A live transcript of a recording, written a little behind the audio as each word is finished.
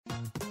Welcome to the Startup Popular Podcast. I'm Prukalpa. We often talk about product market fit, but what's also important is product market founder fit. And my guest on this podcast today personifies that really well. Prukalpa Sankar is the co-founder of Atlan. That is a hub for data teams. Think of it as a Facebook or a GitHub for data teams. Atlan recently raised Series A of $16 million from inside partners Sequoia and Waterbridge, with a host of market angels as well participating in it, like the Thomas Lee of Snowflake. On this podcast, Prukalpa spoke about the Atlan journey, some of the nuances of building collaboration software, go-to-market aspects in terms of user personas, building a category and so on, and of course nurturing a culture of data within the organization. This is a fun chat, certainly a conversation that I enjoyed immensely, as I'm sure you will too, so do stick around. Hey Prukalpa, welcome to the Startup Popular Podcast. Thank you so much for making the time. Thank you so much for having me, Roshan. Yeah. To begin things, how did you start Atlan and what is Atlan, and talk to us about your journey thus far? Sure. So, in 2009, we sort of started with a collaborative workspace for modern data. So think of what a GitHub is for an engineering team, or Figma is for a design team, what Ansible is a collaborative workspace for a modern data team, which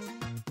is actually started to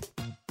get created as a function inside our organization, right? Inside data team, analysts, engineers, scientists, business, product managers, like 22 different kinds of personas that get come together and work together, tons of different tools, right? Like AI tools, data warehouses, data lakes, all of that. And what we're trying to do is see how do we build out a collaborative layer between all of these diverse people who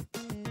all have their own skill sets and doing preferences in a way that they can be as agile and effective as possible. So maybe about our origin story, we actually started out as a data team ourselves at Atlan. So prior to this, my co-founder Ryan and I, we founded a company called Social Talks, which did a lot of work in the data science for social business. So essentially the intent was, last year problems like mass connected healthcare and fraud remediation, we don't use data, it feels like they should, let's do something about that. And then it became more modern, that we were the extended data team for our customers. So typically folks like the United Nations, or the large governments, nonprofits like Youth Foundation, and actually where we learned everything that we learned about building data teams and how complex and chaotic it can be. As soon as we hit a little bit of scale, our Slack channels started getting filled with messages like, what does this calling mean, or can I use this fancy version of the data set, or we'd be in a meeting and we wouldn't know what there would be two people with two different numbers messaging, and we're like, 11, and you don't know why. Your number and the dashboard is broken, and you don't know why. Like, and if you don't know many of these problems, they weren't actually technology problems, it was not just the human collaboration problems. Like, let's pick a number and the dashboard is broken example, right? Like, I remember this one time where one of the cabinet ministers was in the airport and he had eaten ramen, and he said to Prukalpa, the number and the dashboard is broken. I was like, oh my gosh, I opened up my laptop, there's a 2x I can be. And there was nothing I could do at that point. So I said, sorry, I'll call you back. And then I called my project manager, who called my analyst, who called my engineer, who called my jobs, but he couldn't troubleshoot it because he didn't know where the way it was, right? And long story short, like, we were spending 50, 60% of our time dealing with these kinds of issues. What we're making going forward, you couldn't continue to scale like that. And so we actually started building and building tools for ourselves to make us more agile and effective over time. Over the couple of years, we actually made our team about 6 times more agile. We've then gone to do things like we built international data platforms, autonomous service packages. But what we're doing about that was built on 8 number 2. Fourth one never posted on a code production before. And in other parts, like, that's one of the fastest rocket science movie. And that's when we realized that it was business startup idea, faster than we ever intended. And also globally, data teams are becoming more and more mainstream. Some of it happened with product about a decade ago, right? Like we were like, oh, software engineering work with the designer, so we went to go with the product manager, and then there were all these tools and practices like agile that were built around that ecosystem. The same thing started to happen with data inside our organization. And so we started taking these ideas around the world. And that's how Atlan was born. Super, it's like a whirlwind tour of whatever has happened thus far. Fascinating. Many different things I want to pick up on. Let's start with the fact that you serve very different personas, right? As you mentioned, 20 plus types of people who could potentially comprise the data team. And these people might have different priorities and maybe coming from different perspectives, right? And the fact that, all of this is very nascent. A data team today is perhaps, 10 or 15 years, where product was 10 or 15 years back, right? And so how do you build for this audience? Yeah. So I think a couple of things. This is informs our perspective. I think the other complexity is that we just respond to it, right? We're living in a constantly evolving field as well, right? Like behind the scenes, the infrastructure is constantly changing. There's new services, the clouds are, releasing every day. So it's not just a point in time, it's also to add to the complexity because it's ever evolving and ever changing. And so our approach on this has been to take this as a human collaboration problem. And so our lens on this is we have to think about that these are people, and these people have very different DNAs, right? The fundamental DNA of an engineer is very different from the DNA of an analyst, is very different from the DNA of a business executive. And the way to understand that, and you can start actually architecting ecosystems that work well for that individual user, but also help that user come together, or the users come together and collaborate well in a project setting, right? So let's say an engineer is probably going to always be comfortable with their ID or their API environment. Like that's just true in engineers. And a business user is always going to want to design create a GUI, something like that. Like this is just the reality of that person. And so once you know that, and once you want to change the persona, you actually say, hey, how do I sort of solve for that ideal workflow for this user? That's when sort of, you actually start able to start creating sort of, that ideal collaboration UI in some ways, right? So that's the way we think about it. We think about this one as we got this concept of embedded collaboration in some ways, right? Which is frictionless collaboration. For example, like the way we think of it is, if a user comes onto Atlan, so, Atlan becomes a discovery layer across all the data assets, so think of it like a Google like search experience and so on, call it your data assets, dashboards, business stones, tables, whatever you need. You come in, you find your data asset on Atlan. You build a quickly understand some basic about it, like what does this calling mean, or is this high quality data, where does the data come from, like all of that stuff. But, depending on my use case, I could quickly, say, if I'm an analyst, jump into a Tableau, and start building out a dashboard. Or, if I'm, say, a business user who's just joined the company on day 2, I can quickly request access to the data asset, and the owner of the data asset gets a request on Slack, and you just approve it directly like that, right? These are tons of micro tools. The way we think about collaboration, it's not a macro problem, it's a micro problem, right? There are tons of micro tools that make data teams very inefficient today.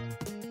 And what we're trying to do is go after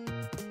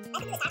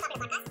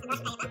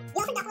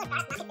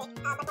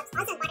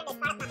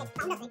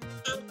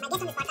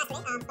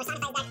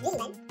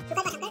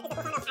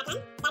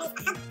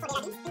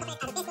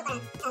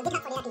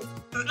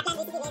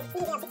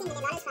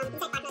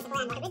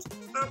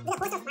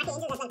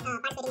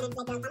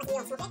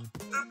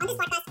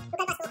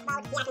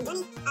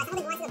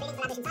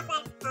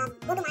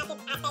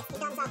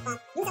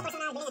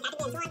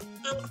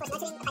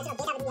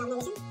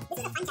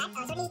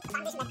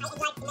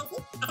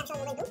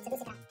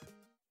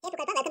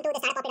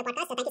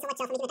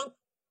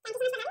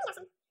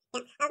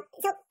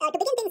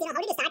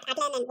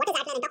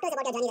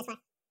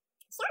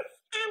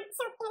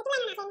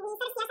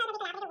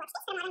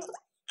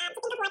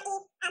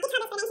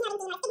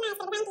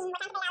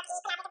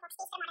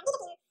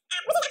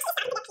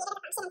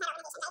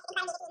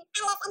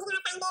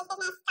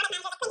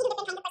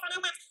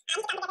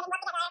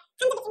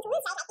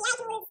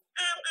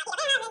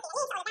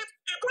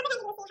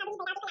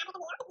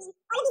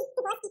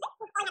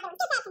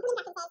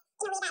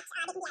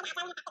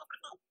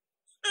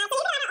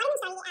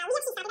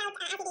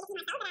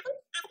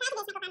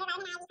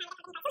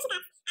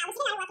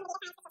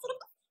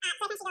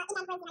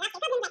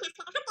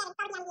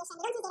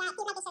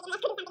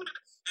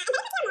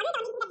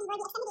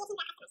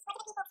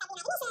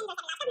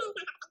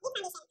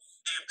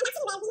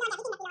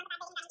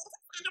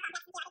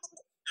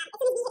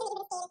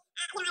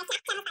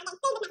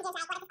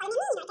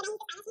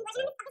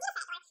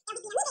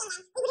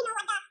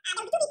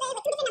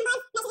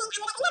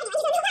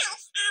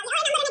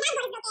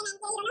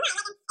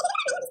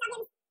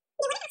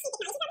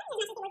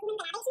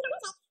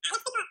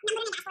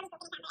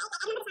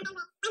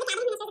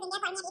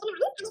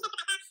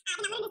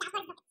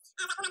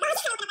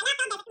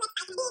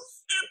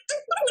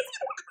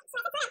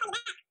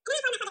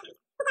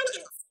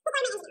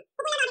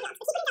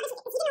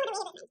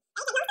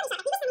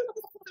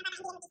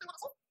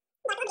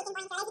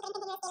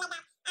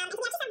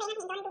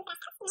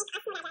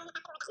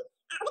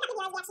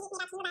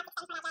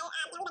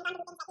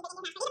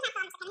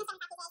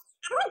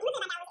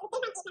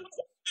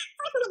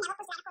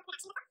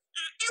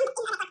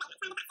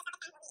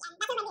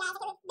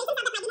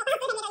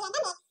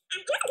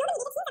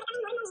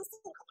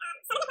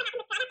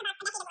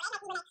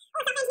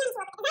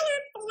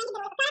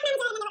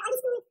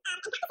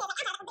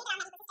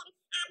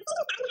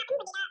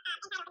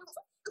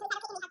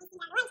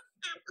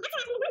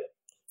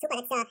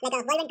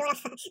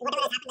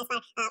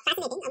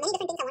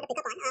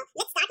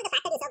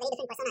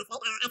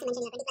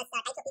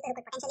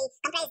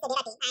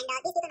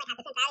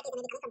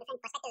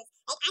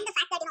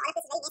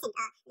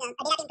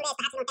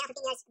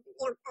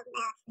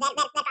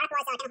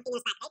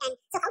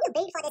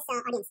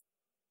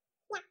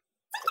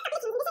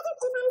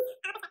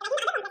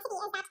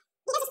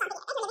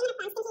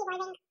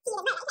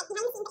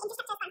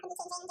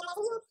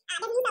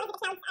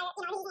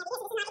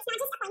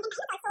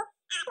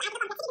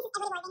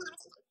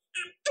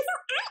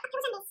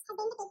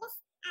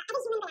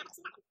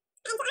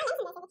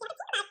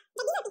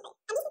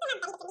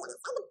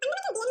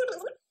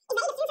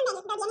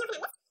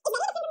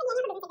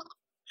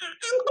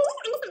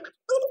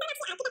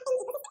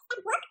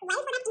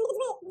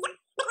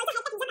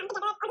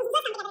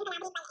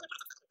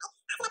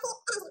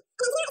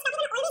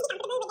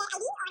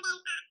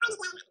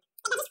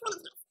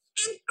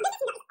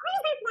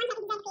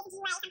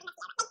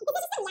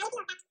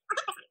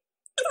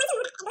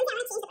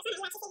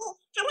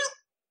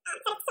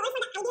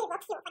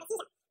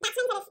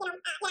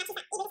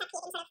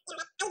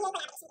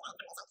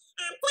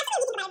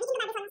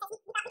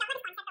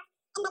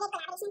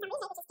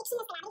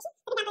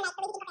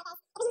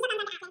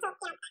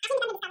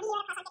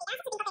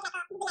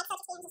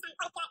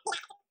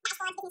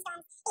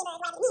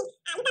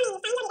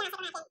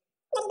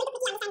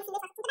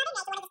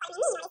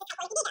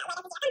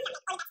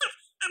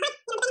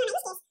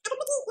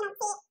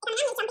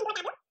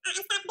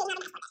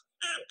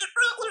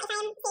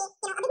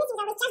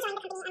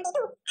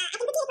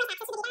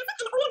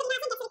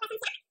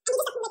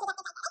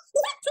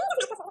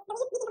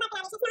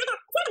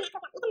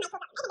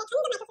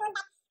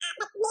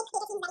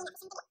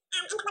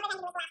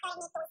and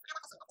make those as efficient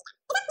as we can. Does that make sense? Does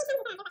that answer the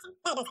question? Yeah, it does. It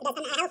does. And I have a follow-up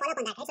on that,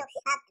 right? So,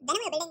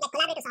 whenever you're building like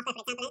collaborative software,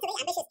 for example, and it's a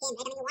very ambitious game,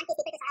 right? I mean, you want these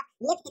people to sort of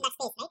live in that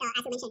space, right?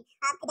 As you mentioned,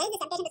 there is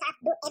this temptation to sort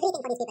of do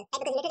everything for these people, right?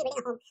 Because you're literally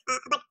building a home.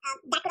 But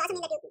that could also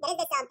mean that there is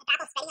this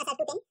trap of spreading yourself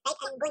too thin, right?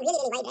 And going really,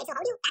 really wide, right? So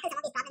how do you tackle some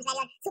of these problems where you're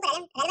super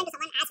relevant to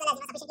someone as well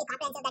as, sufficiently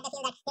comprehensive that they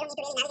feel that they don't need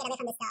to really navigate away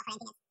from this for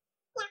anything else?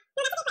 Yeah,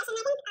 no, that's a good question.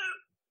 I think over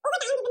time we've been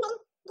building great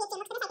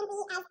frameworks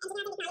for this. I think we as engineers and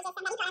technologists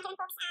and very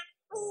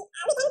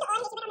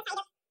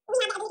proactive folks, we tend to err a little bit on the side of we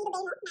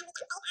have the ability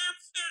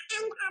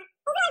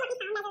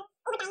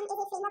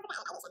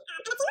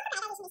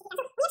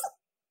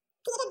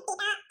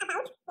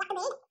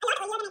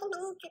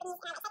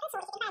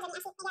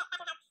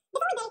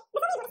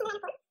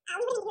to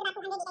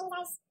do way more than we can, right? And overall what we found as over time is a framework for prioritization. And a framework for prioritization is so we actually created data about what to build a lot earlier than I think many companies in our life cycle. So if you think about it as an actual idea that we have, before we wrote something on the code, we would interview about 200 data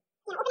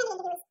users, open-ended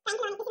interviews, trying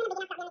to learn if this is a big enough problem, if this is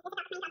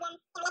a top of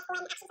mind problem, let's go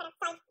and actually sort of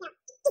solve,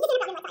 is this a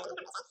problem worth solving in some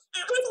ways, right?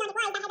 And once we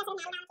learned it was, that had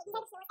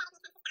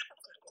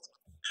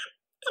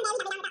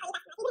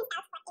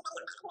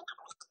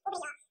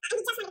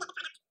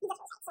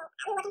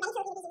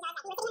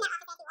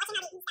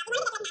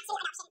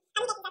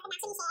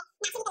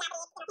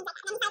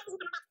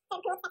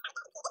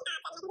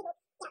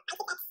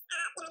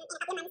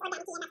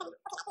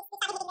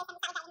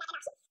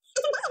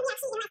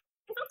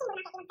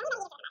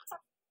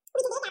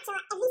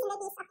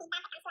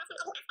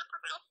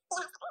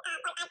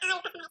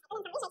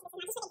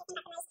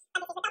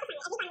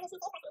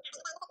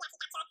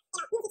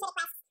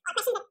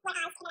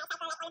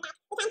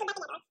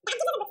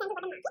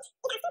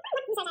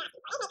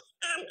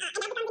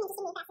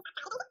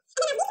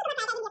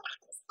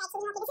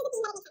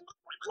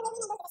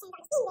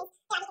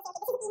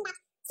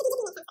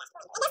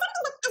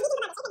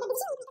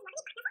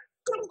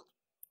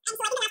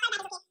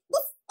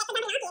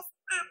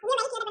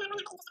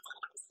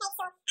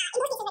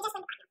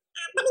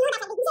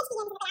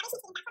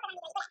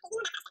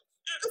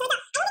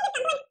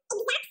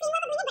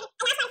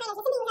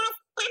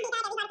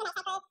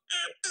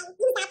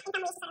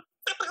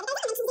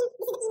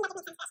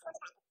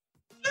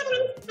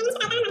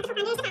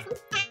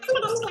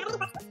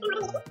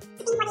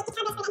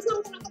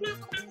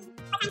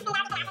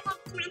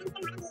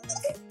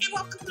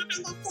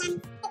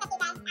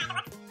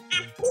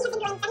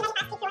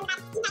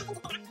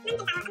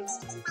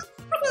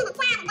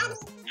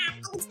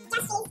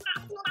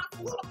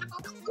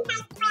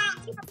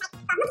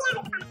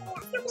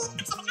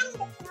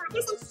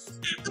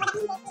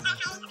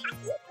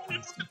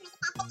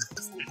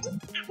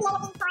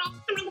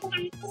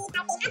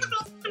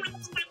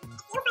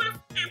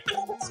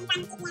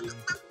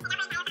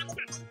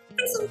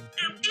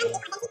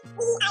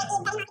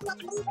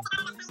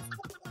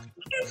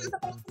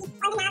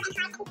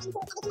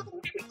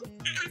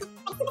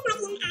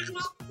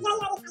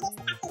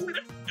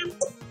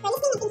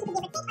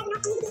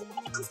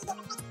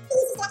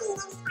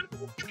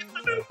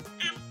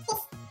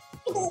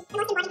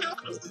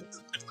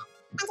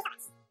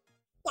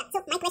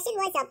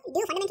Do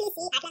you fundamentally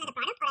see Atlan as a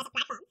product or as a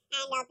platform?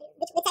 And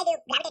which side do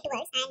you gravitate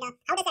towards? And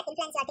how does that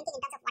influence your thinking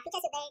in terms of what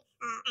features you build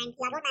and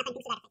your roadmap and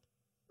things to that effect?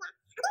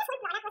 Yeah, I think the whole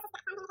product versus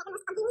platform is like the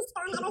most abused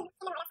term ever used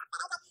in the world of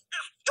software.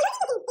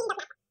 Like, I don't think you can build a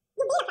platform. You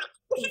build a product. You have to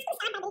start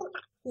by building a product. If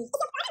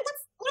your product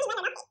gets really well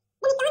adopted, then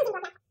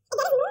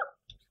it turns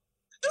into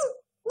a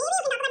platform. If there is no,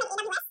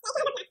 I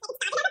mean,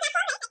 maybe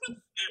you can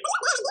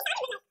talk about like AWS, like you have a platform, it started as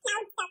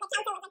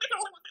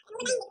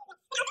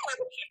a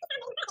platform,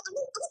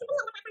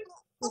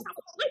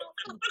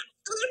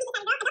 right?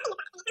 Like, but even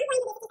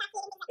there,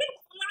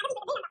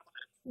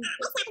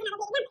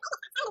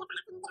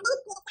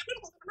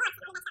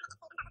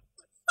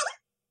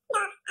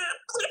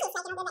 they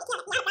started with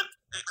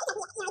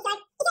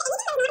like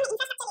cloud stuff,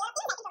 like cloud servers, and that's how AWS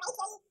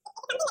started.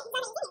 And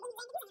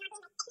it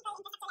was a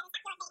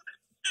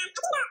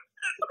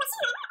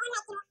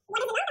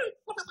 9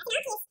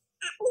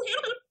 years. But outside of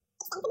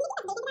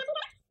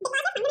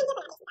that, you have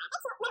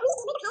to start building a product. Every company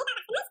has a platform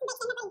today. Salesforce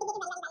is a number,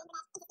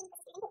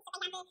 it started as a product. And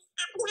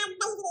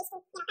then after you started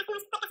adopting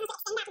the product, and at some point you basically start creating things like marketplaces, and now other people build on top of the product. Next platform has a big number, right? Like started as a product, and then they created that marketplace for more, and now that's how they get paid on top of it. So in our case, like, they're very clear, like, yeah, but is there anything going on in infrastructure you're building that people very clearly, it's something that user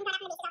base, you're doing like technical infrastructure that is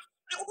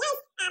not your thing. I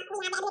think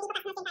the question,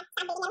 however,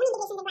 on like,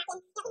 what does the long term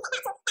look like?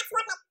 In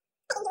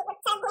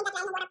our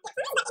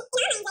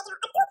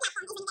case, we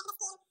have a kind of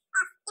extensively like built into that product because of fundamental collaboration product. So we're only able to help our customers to make things that are integrated very well into the existing ecosystem inputs. So for example, we have very easy ways to customers to extend that into product on the basis of APIs. We have the ability for customers to start building their own integrations and working, things like that. So that's what like things would sort of go into that line of what a platform is. But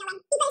in our minds, like, a true platform is when you get to the scale of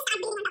when people start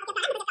building on top of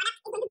your product because the product is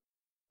going to and that's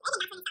when it starts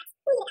truly becoming a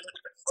platform. In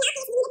our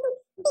case, we need to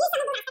build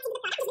some of those aspects into the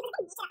product just because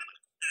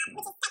of the nature of our product, which is slightly different from I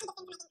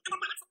think other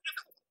products outside of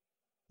it.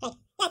 Right. Yeah,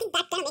 I think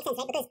that kind of makes sense,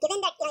 right? Because given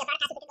that your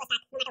product has to fit into a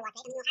stack no matter what, right? I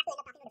mean, you have to end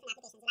up talking to different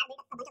applications. You have to build a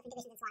bunch of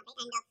integrations and so on,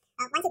 right?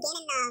 And once you gain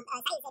in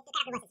size, it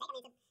kind of reverses, right? I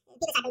mean,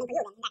 people start building for you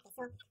then in that case. So,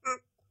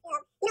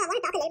 I want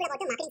to talk a little bit about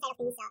the marketing side of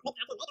things with Atlan, right? I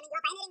mean, you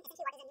are pioneering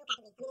essentially what is a new category. I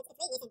mean, it's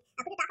very recent.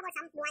 Could you talk about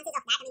some nuances of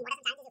that? I mean, what are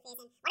some challenges you face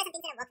and what are some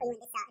things that have worked for you in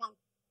this realm? Yeah.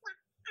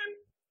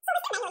 So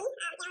we're still manually, as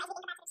we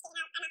think about sort of scaling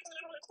out our marketing and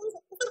our marketing, we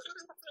spend a ton of time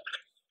focusing on product.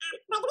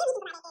 But the way we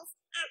think about it is,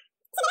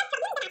 so there are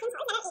problems that happen for us that are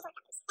age-old problems, right? So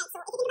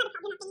if you think about the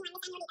problem of thing you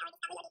understand early or discover early down your organization, like that is a problem that exists since 1990 and now companies like Informatica try to tackle it, right? So it's not like a problem, it is a problem in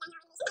some places in our industry, in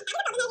spaces like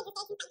data jobs and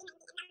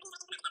navigator management and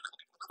things like that that have been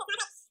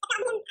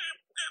created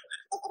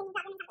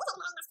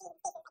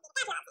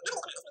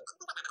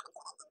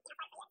in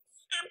for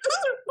years. And then,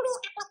 the way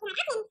like, Atlan,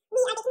 we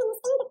are taking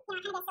these things,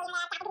 kind of the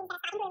cellular capital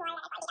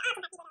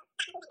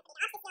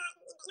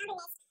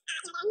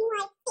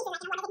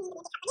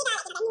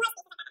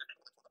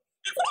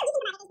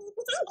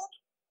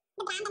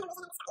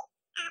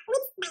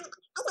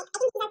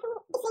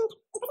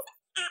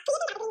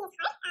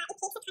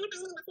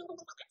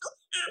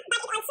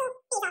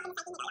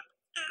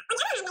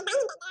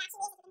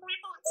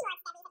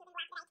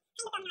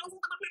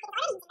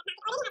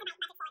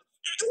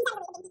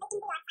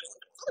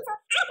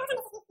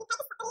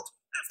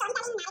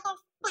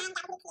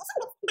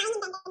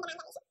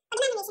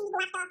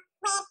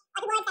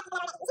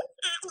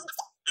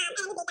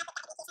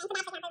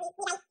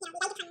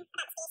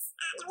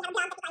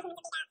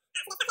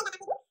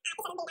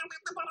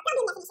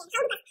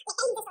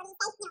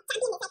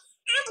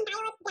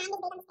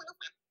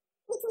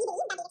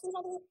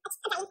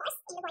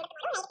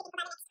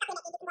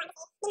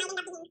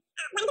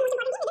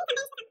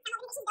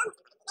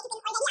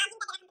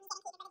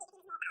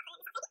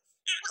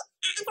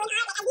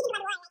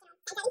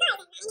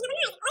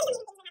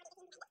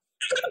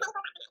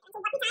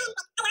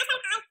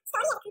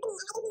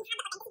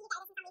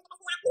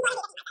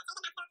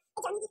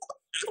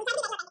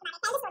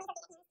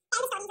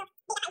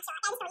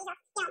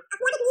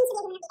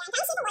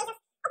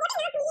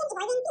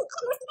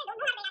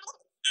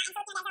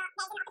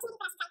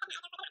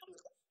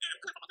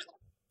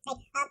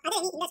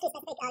any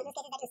industry-specific use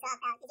cases that you serve?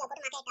 Is your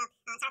go-to-market sort of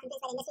influenced by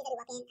the industry that you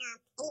work in? Any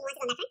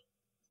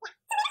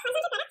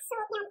nuances on that front?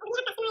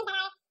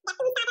 Yeah. So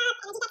we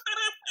have horizontal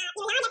products.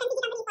 So we have customers that are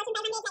food startups, energy tech startups, large FMCG companies, Fortune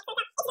 500, like so.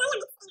 It's really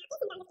a mix in terms of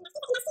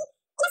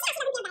industry. But industry actually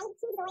doesn't play a very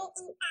huge role in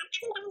actually determining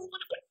needs for a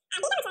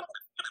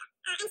customer. Data maturity does,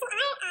 however. And so our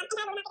entire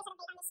go-to-market is sort of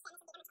based on this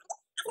premise of data maturity.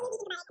 So we need to provide an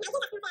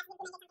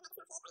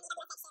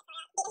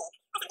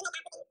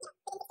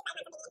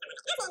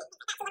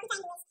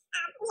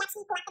ideal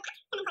customer for us to implement something like Snowflake or AWS Redshift or a data lake or something like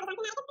that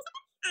within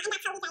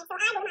 65 months of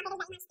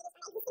being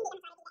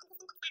in our market. So what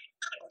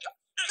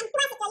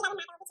we try and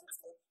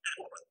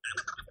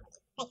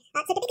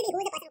do is we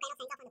actually go up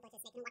the path from a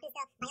horizontal narrative perspective, and that's how we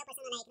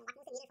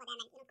guide. So our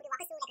go-to-market is very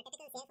much based on the existing data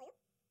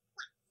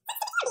maturity,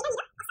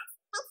 the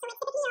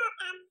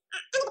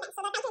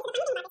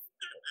existing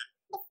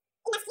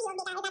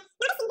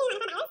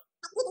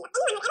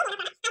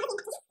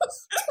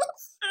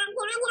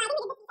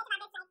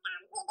tech stack that a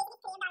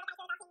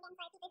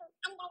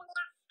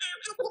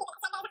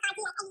company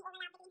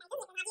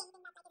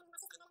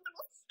has. And to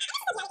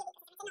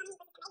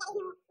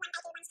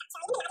us, it really doesn't matter which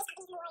industry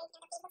you're going that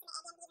customer will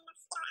be.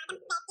 Right. So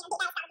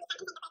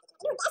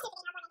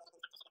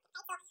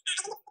typically,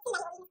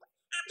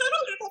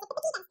 who is the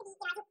person who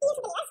kind of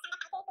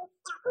signs off on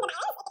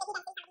the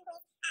purchase?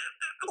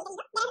 Like, what is the buyer persona like? What moves the needle for them? And could you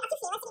walk us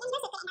through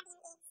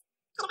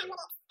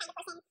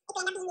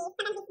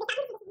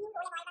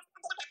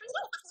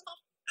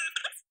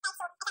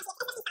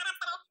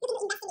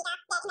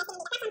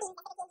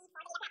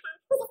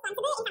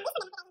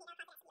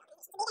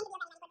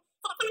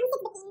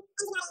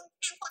a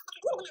typical sale for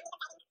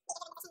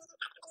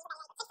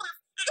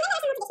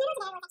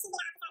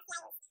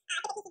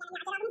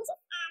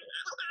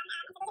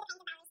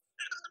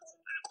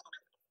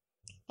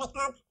you?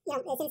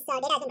 Since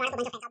data has been brought up a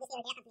bunch of times, obviously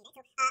you're a data company, right? So,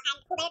 and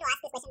who better to ask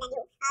this question than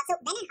you? So,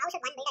 when and how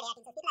should one build a data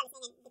team? So, if people are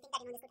listening and they think that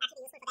this could actually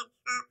be useful for them,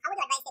 how would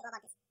you advise they go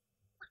about this?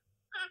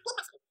 Great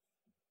question.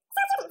 So,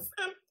 a few things. I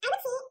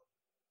would say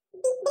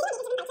building a data-driven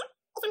culture is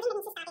something that needs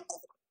to start with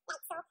basic,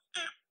 right? So,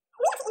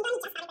 we actually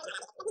internally just started building our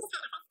data. Like, we just hired our first analyst, who's an official analyst, right? Obviously, there are different companies that are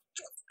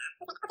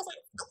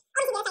almost like, we believe in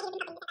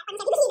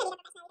data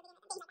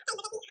professionals, we believe in things like that,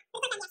 but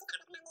like,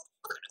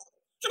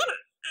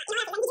 for the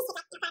first time, we actually set up and managed the data. However, in our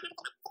case, we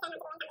just take like,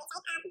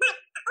 product market fit, like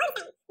 6 months ago in some ways, right? But all the time, we were still collecting data about every single day. And it's just small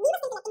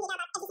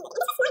data. Like,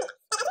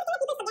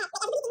 I think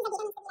people forget that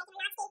everybody thinks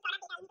that data needs to be like, large scale product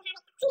data, you need to have like hundreds of thousands of users before you can actually start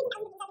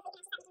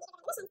making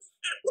data decisions.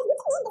 You need to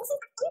make decisions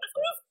of any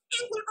customers, and all the calls that you have with these customers. And this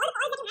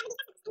could be like small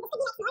data decisions,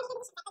 like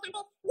for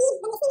example,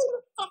 when listening to sort of calls that we have with every one of our customers and users, and we use that to actually figure out what are the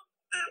words that they use. And the words that they use actually our operations report. It helps us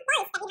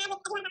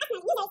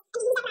figure out if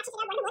these are new words that we use, or this is a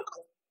new word that we want to use as part of our data activities. Because that's sort of the important thing they want daily, running data platform, for example, right? And so I think that's kind of stuff that we can do even very early on, in terms of being able to analyze it. And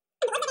I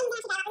don't even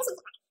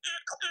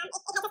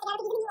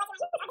need,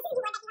 I mean, maybe you can hire an analyst for it, but even if you hire like a, even if it's someone with a market or somebody like, all you need to do is like able Excel, or Google Sheets, and you're fine, right? Like start there. I would say, the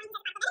earlier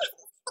you're able to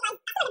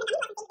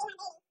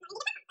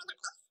build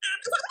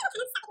a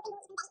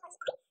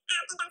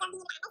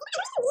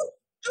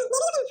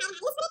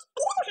culture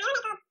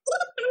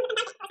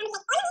of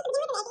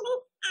data-driven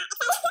decision making, right? And for the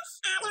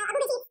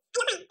data decision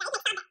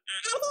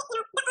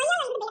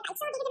to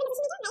be a part of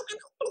every single person in the role, right? Like, so, if you're running sales meetings, you're not doing it without them. And some people can, but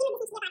it's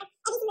okay to start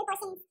with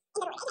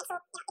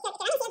Google Sheets. It's okay.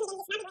 It's fun to start making data decisions. I think that's going to come to a point where, it starts making sense to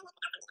start building out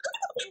an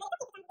internal team for data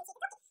decision making. And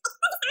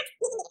when you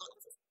think about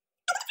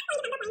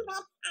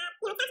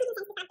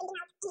this, I don't think there's one box for it.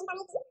 A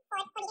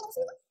lot of it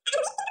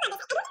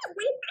depends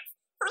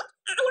on the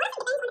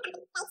company,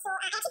 right? So, I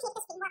actually take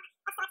this framework of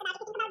thoughts about if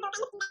you think about the kind of investments around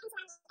data,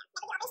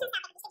 like the operations staff,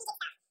 like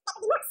the strategic staff, that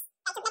would be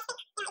most, right? So let's take, if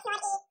you're a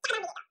technology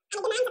data, and the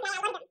demand supply algorithm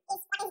is what is defining your entire product,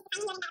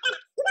 you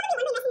probably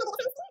want to invest in a data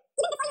science team, even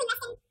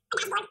before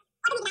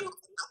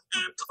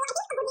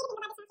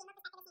you invest in a dashboard or the demand team, right? So I think a good way to think about this from a framework perspective is saying, okay, what do you want to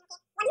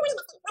invest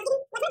in? What's going to be the maximum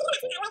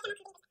ROI from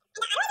a company perspective? And the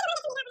ROI that you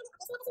want to invest in is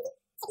operational efficiency, strategic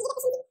efficiency,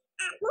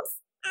 moves for your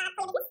business,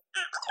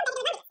 and competitive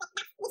advantage. Like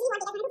that's usually what data is going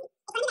to do. It's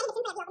going to be the difference of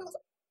your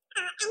organization.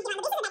 And the basis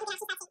of that, we can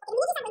actually start saying, okay, we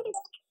need to start going from basic. Basic to me is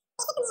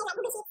like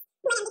Google Sheets, do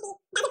an MVP,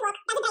 does it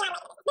work, does it value our business? Before that,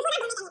 don't make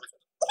any investment.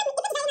 If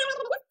it's valuing our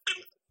business, start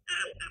investing.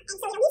 And so,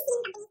 we've seen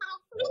companies that have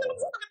 100 member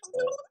teams that have 20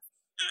 member teams.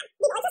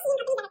 We've also seen companies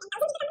that have 10,000 people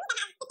that have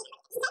 50 member teams, right? So,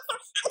 it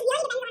really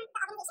depends on the organization and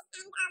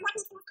what makes the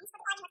most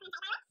sense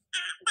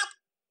for the org and what's going to drive our but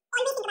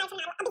always think about it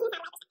from a business ROI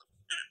perspective,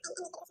 and make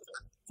decisions from there.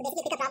 So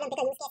basically, pick a problem,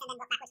 pick a use case, and then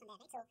work backwards from there,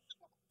 right? So, yeah.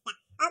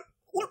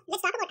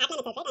 Let's talk about Atlan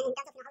itself, right? And in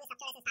terms of how we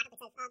structure as a startup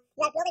itself, you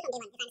are global from day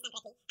one, if I understand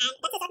correctly. And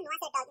that's a certain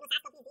nuance that SaaS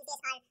companies these days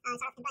are sort of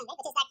employing, right?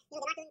 Which is that they're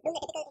not doing the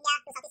typical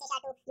India to Southeast Asia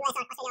to US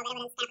or Australia or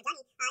wherever else kind of a journey. They're saying,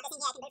 hey, I can build for the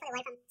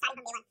world from starting from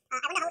day one. I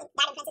wonder how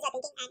that influences your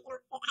thinking, and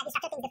have you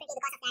structured things differently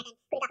because of that? And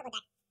could you talk about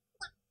that? Yeah.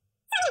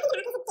 So I think in our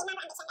case, it's the amount of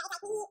ambition, right?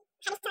 Like we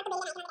have started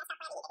building an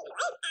internal software immediately in the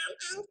world, and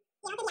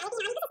the reality in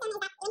our ecosystem is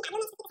that in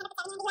AWS, 50% of its revenue in the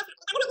US market.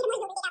 AWS is the most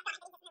global data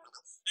product in the world,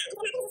 right? So the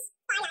market is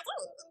far larger in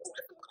the US than the US,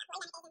 and the US in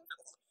Southeast Asia.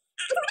 And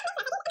so what that means is, I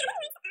think another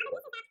nuance of our business is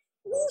that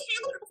we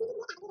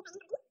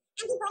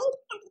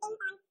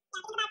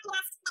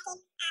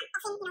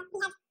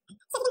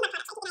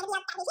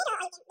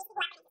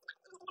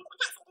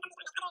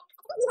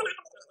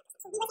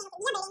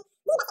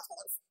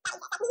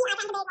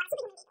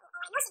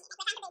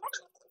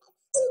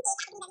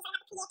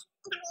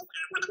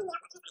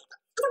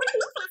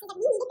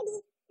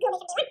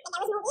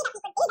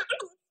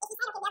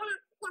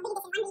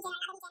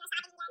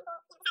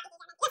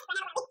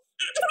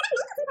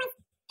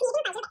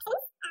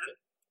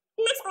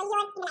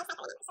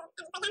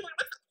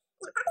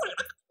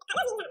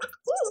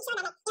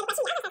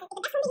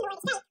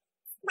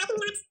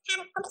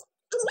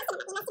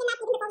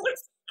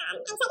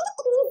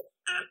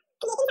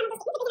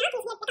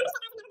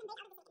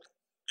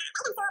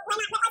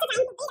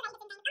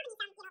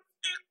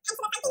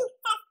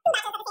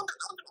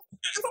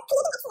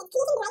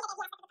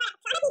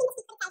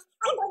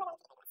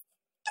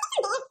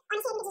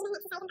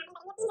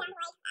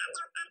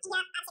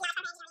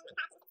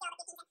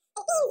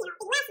Super relevant points, and I'm just a couple of cents to add to both, right? So one is, I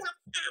realized myself that, sometimes you can't force change because oftentimes you have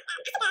to go on a couple of different axes,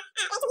 right? I mean, product market is classic again, right? You could get a ton of leads, but then you couldn't, it has to sustain itself over a period of time to the product itself, and then product has to catch up, and it's that dance, and it kind of, I don't want to say it goes organically, but it has to go meaningfully, right? You can't really force that change. And on the hiring front, right? I think not enough founders put a premium on, on the fact that this could potentially change somebody's life, as you rightly mentioned. So, this has been a fascinating conversation, and I know we're a little past time for, what we scheduled earlier. My final question is going to be very broad, and, people have answered it differently, but okay, here goes. What are you optimistic for going forward? Just am I like being an optimist? In other ways, I think we're just so lucky to be living in this country. Like, outside of that, the things that you work at the otherwise. But if you think about outside of that, the humans have never been stronger. The amount of advancement that we made as a human race has never been stronger. So I think, every day we wake up in the news and there's probably more of these bad things and negative things and all these things, and the world is in a bad place and all that. But, I think we sometimes forget the perspective and to measure this in slightly longer time frames. It has never been possible to do what we do today. It has never been that we have a vaccine in Europe, and this would never have been possible to do in Europe. The world would have not been able to survive in a more scenario. Every other world in India, right? Like, none of these things would have been possible. And I think, we see what is happening, I think, from a technological advancement perspective, the democratization of access to information, making it possible for anyone everywhere to have equal opportunity. And there is so much good happening in the world, and I think we have to remember to be lucky that we're living through these times. Our parents never had this opportunity, like, grandparents were living through world wars, right? Like, I think there were many different problems they were solving for, so I think it's important to remember to be optimist, and, we got every money in there to what we do to our bit,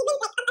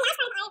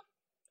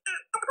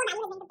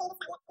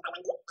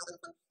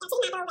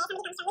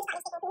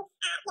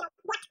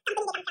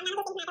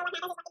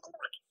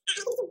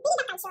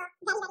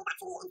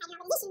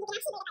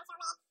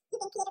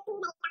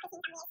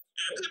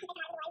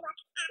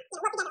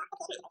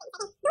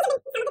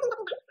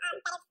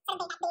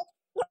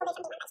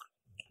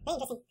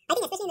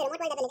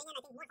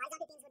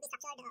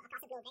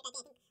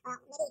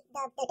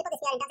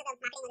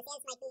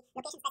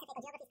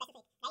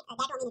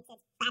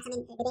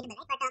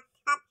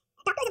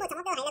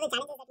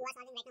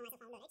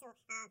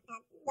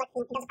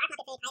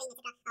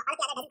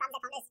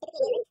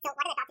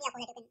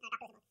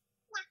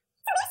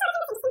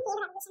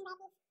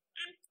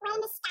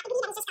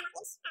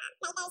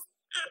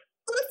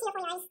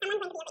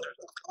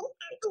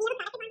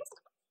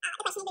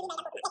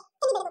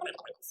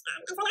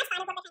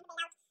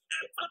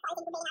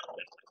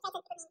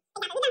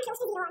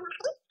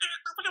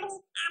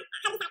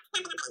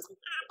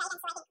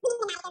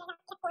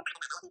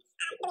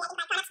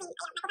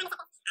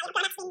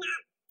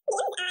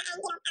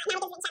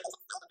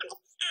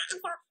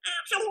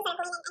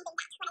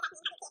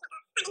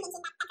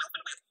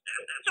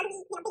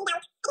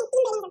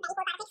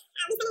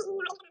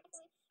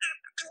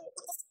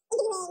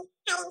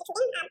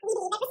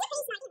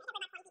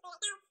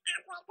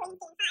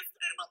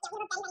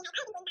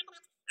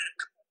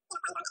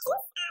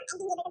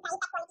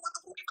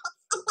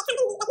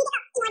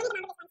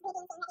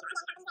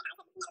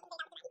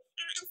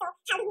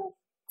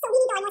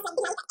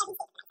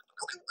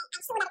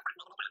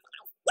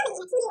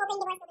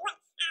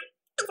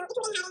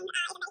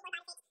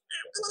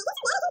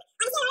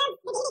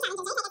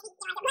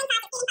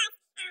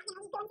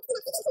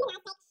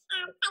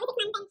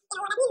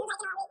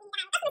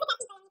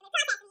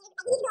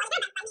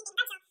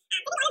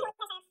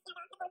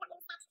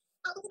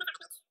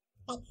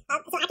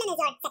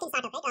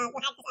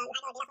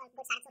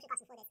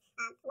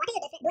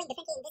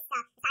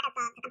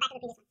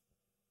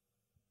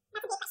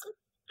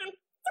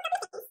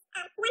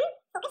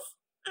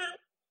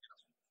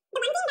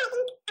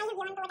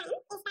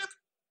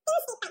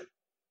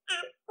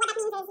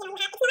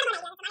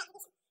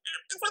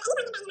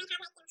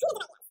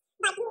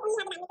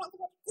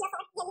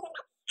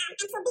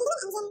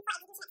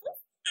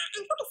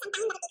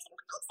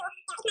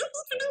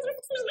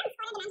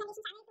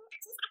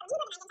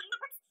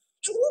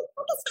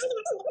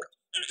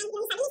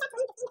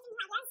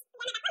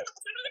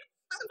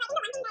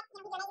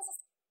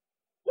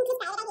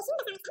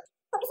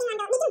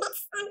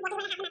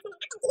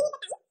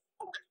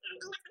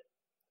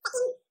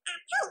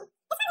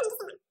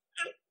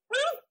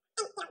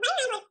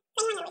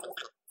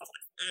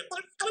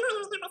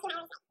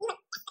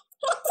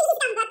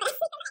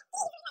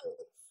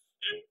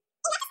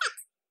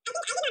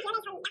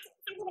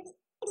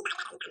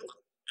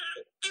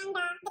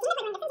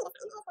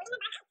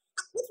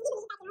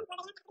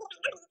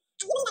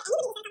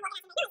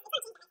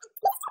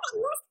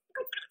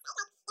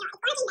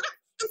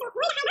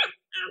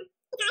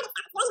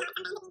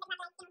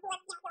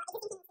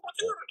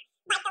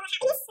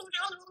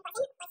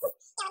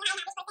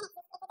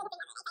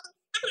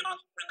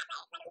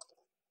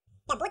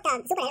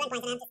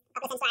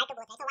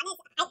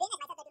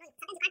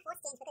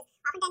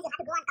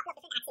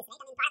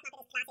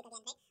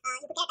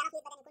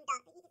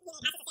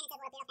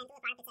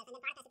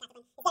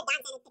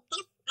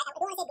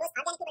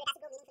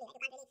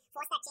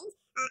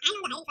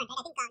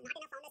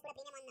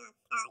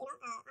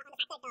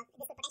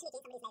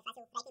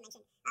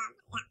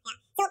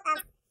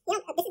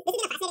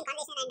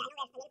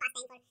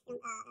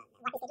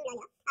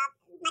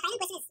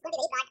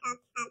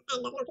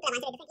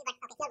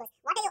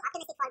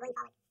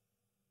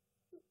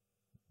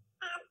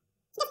 And,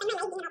 so I think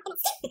that's what I'm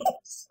optimistic about.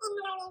 Super. That's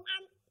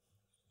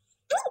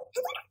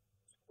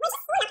a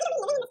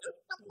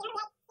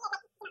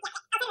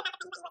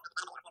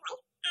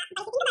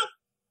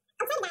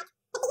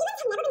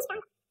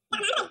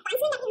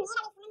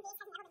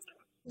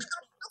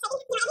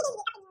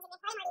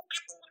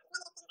great note to end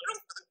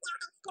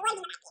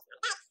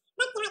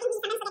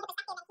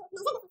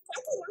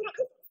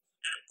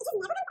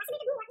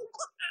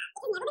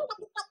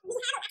the podcast on. Thank you again, Prukalpa. This was super valuable and very insightful for our audience as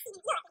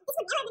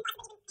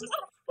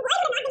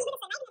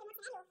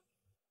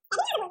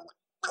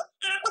well. I look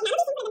forward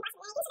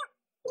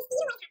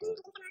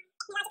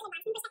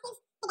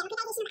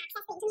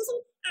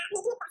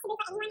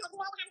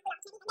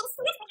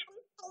to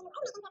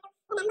talking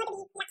to you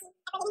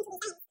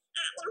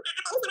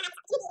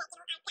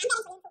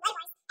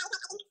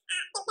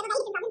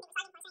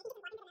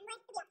again. Thank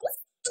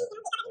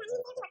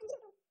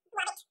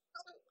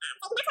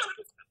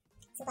you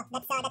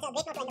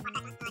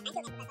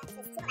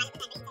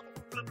so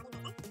much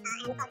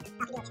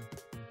for listening.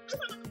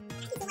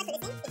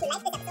 If you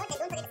like this episode, then don't forget to subscribe to us on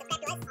your favorite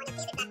platform and share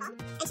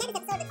this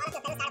episode with all of your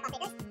fellow startup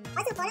operators.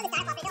 Also, follow the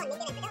startup operator on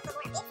LinkedIn and